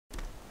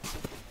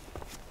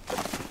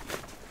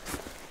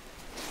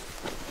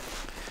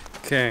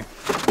Okay,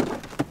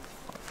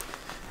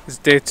 it's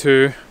day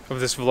 2 of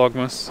this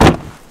Vlogmas.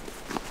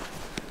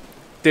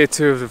 Day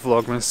 2 of the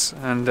Vlogmas,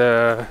 and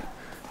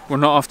we're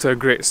not off to a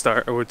great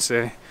start, I would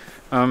say.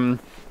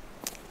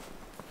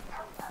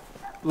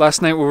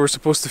 Last night we were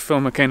supposed to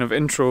film a kind of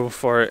intro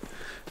for it,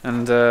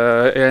 and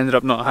it ended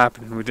up not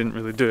happening. We didn't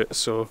really do it,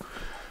 so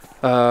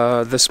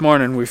this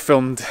morning we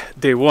filmed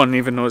day 1,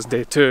 even though it's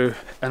day 2,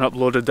 and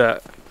uploaded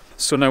that.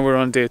 So now we're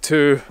on day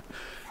 2,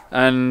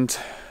 and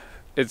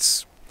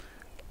it's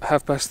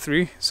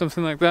 3:30,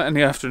 something like that, in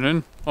the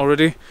afternoon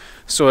already.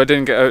 So I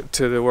didn't get out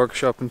to the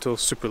workshop until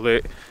super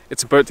late.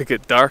 It's about to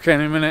get dark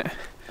any minute,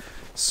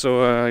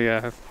 so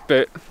yeah,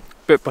 bit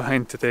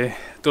behind today.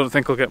 Don't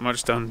think I'll get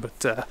much done,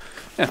 but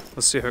yeah,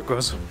 let's see how it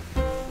goes.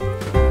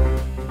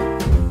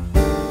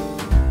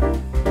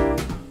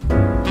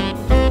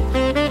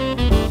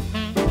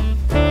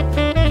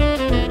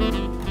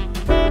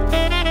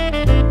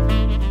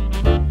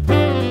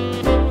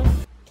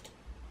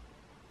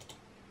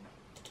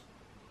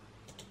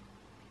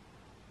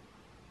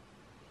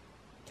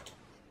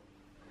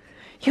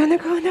 You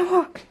wanna go on a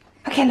walk?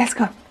 Okay, let's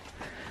go.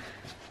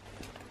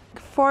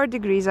 4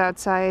 degrees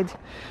outside.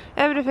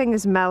 Everything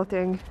is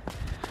melting.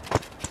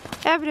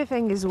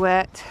 Everything is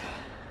wet.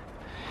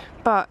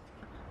 But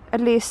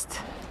at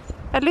least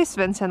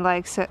Vincent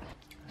likes it.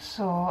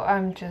 So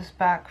I'm just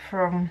back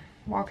from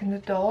walking the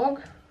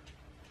dog.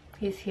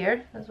 He's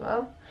here as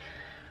well.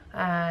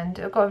 And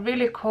it got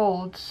really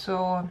cold,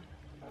 so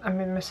I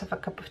made myself a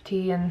cup of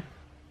tea and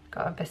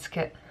got a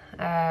biscuit.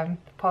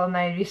 Paul and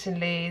I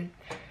recently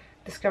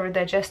discovered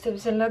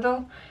digestives in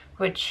Lidl,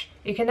 which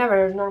you can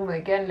never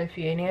normally get in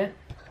Lithuania.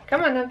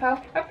 Come on then,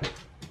 pal. Up.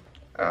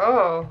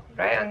 Oh,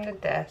 right on the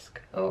desk.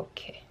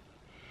 Okay.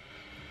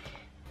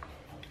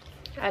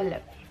 I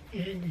love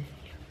you.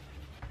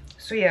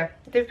 So yeah,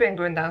 they've been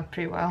going down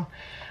pretty well.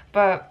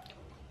 But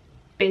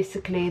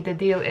basically the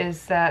deal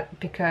is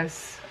that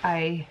because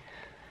I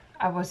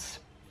was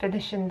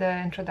finishing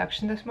the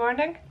introduction this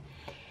morning,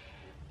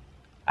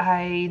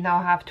 I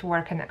now have to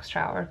work an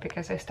extra hour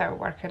because I start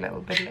work a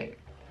little bit late.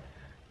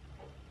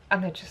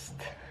 And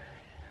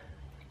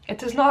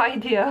it is not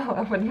ideal.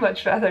 I would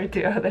much rather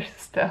do other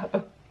stuff.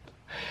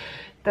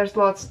 There's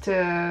lots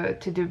to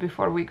do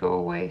before we go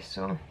away,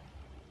 so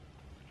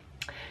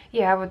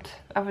yeah,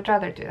 I would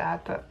rather do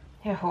that, but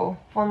yeah,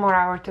 1 more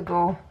hour to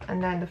go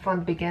and then the fun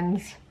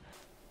begins.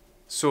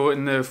 So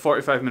in the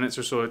 45 minutes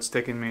or so it's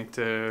taken me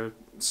to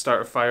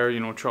start a fire,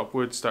 you know, chop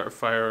wood, start a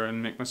fire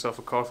and make myself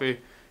a coffee,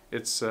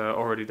 it's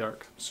already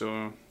dark.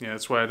 So yeah,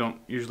 that's why I don't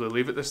usually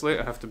leave it this late.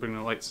 I have to bring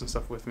the lights and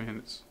stuff with me, and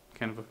it's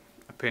kind of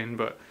a pain.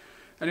 But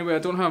anyway, I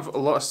don't have a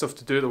lot of stuff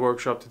to do at the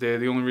workshop today.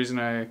 The only reason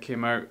I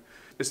came out,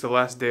 it's the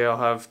last day I'll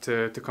have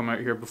to come out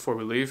here before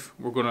we leave.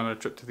 We're going on a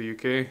trip to the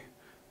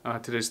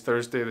UK. Today's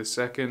Thursday the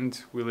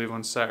 2nd. We leave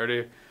on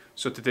Saturday.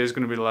 So today's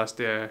going to be the last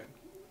day,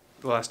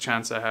 the last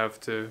chance I have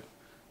to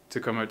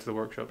come out to the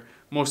workshop.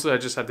 Mostly I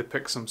just had to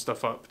pick some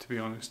stuff up, to be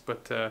honest.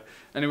 But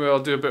anyway, I'll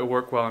do a bit of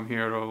work while I'm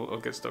here.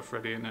 I'll get stuff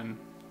ready, and then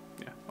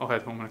yeah, I'll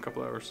head home in a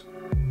couple hours.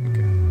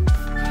 Okay.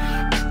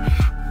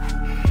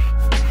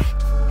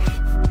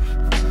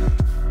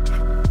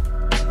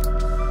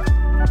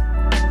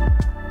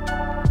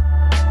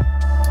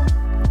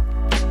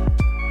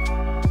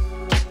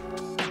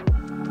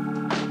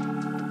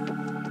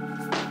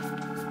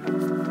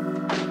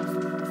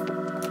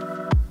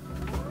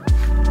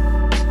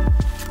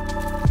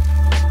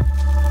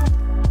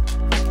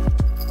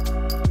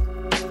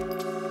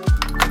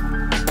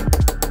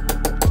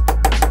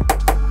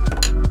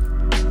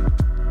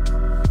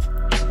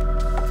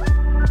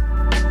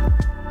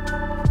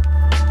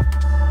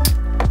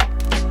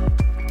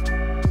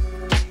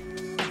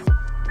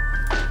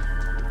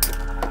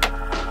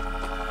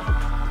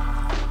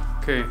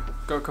 Okay,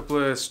 got a couple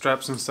of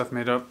straps and stuff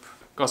made up,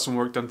 got some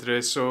work done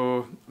today,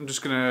 so I'm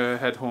just gonna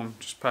head home,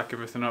 just pack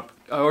everything up.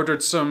 I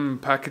ordered some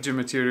packaging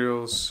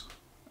materials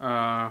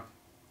a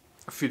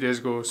few days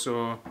ago,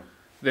 so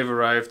they've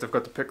arrived. I've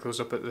got to pick those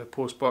up at the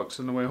post box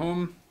on the way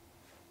home.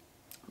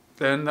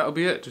 Then that'll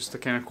be it, just a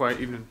kind of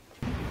quiet evening.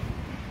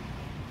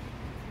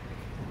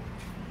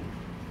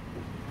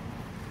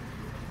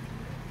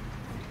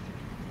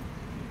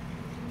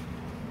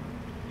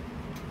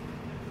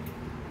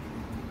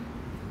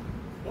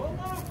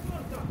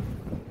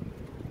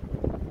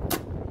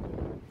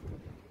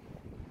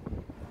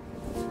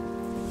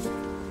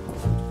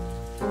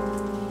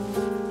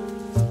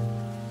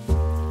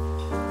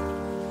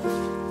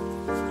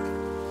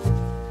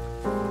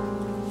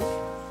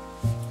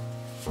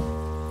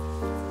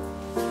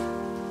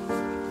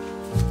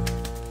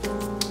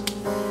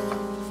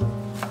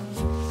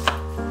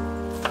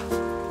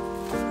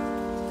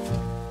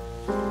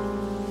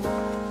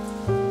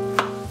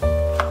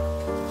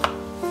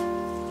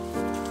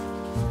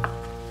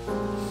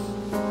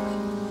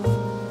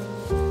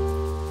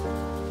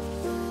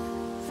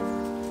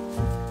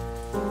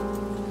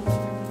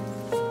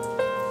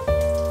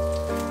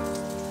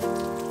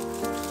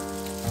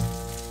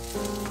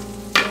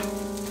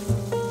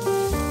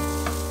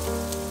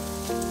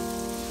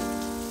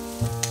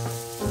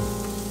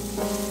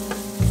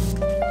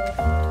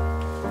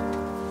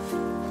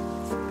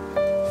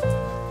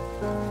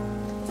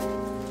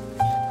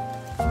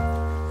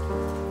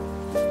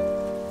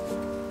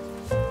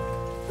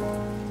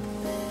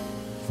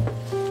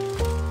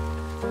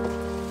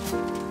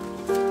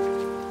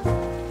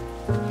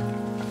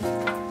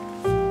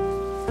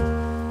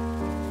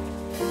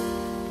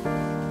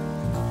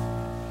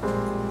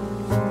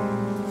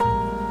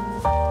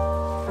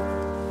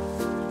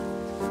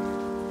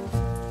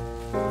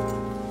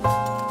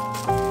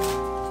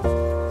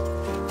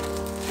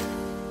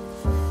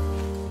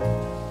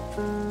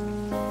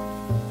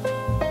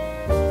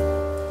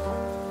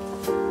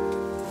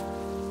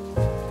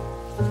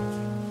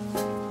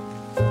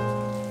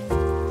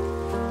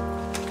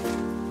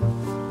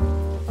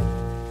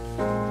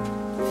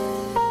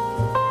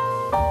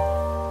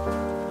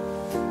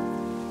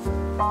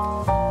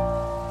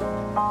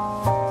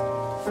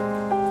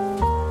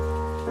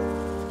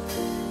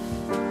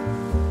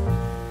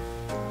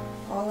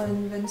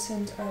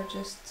 Vincent are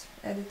just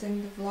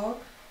editing the vlog.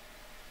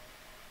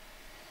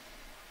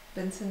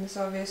 Vincent is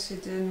obviously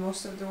doing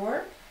most of the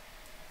work.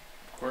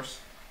 Of course.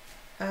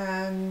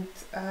 And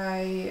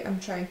I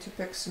am trying to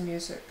pick some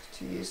music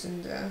to use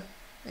in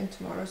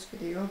tomorrow's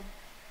video.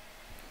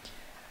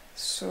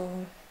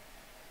 So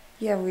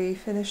yeah, we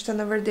finished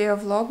another day of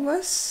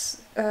Vlogmas.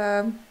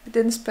 We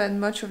didn't spend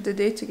much of the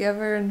day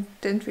together and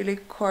didn't really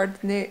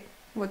coordinate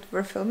what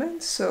we're filming,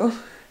 so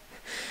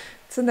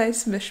it's a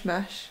nice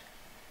mishmash.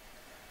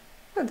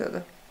 I don't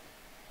know.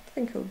 I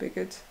think it'll be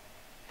good.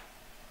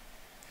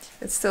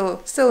 It's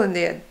still in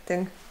the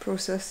editing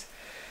process,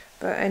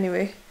 but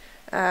anyway.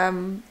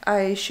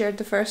 I shared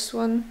the first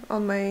one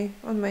on my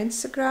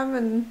Instagram,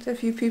 and a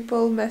few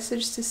people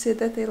messaged to say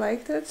that they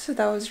liked it, so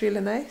that was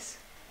really nice.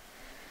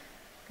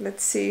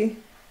 Let's see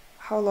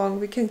how long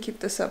we can keep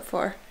this up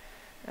for.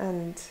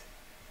 And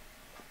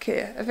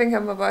okay, I think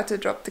I'm about to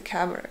drop the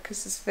camera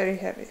because it's very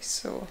heavy,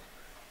 so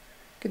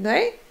good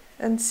night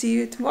and see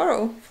you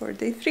tomorrow for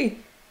day 3.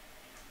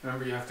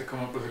 Remember, you have to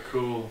come up with a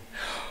cool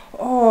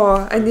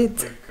I need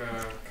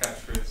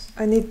catchphrase.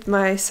 I need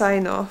my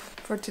sign off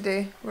for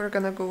today. We're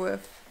gonna go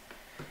with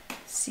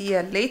 "See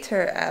ya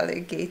later,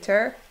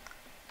 alligator."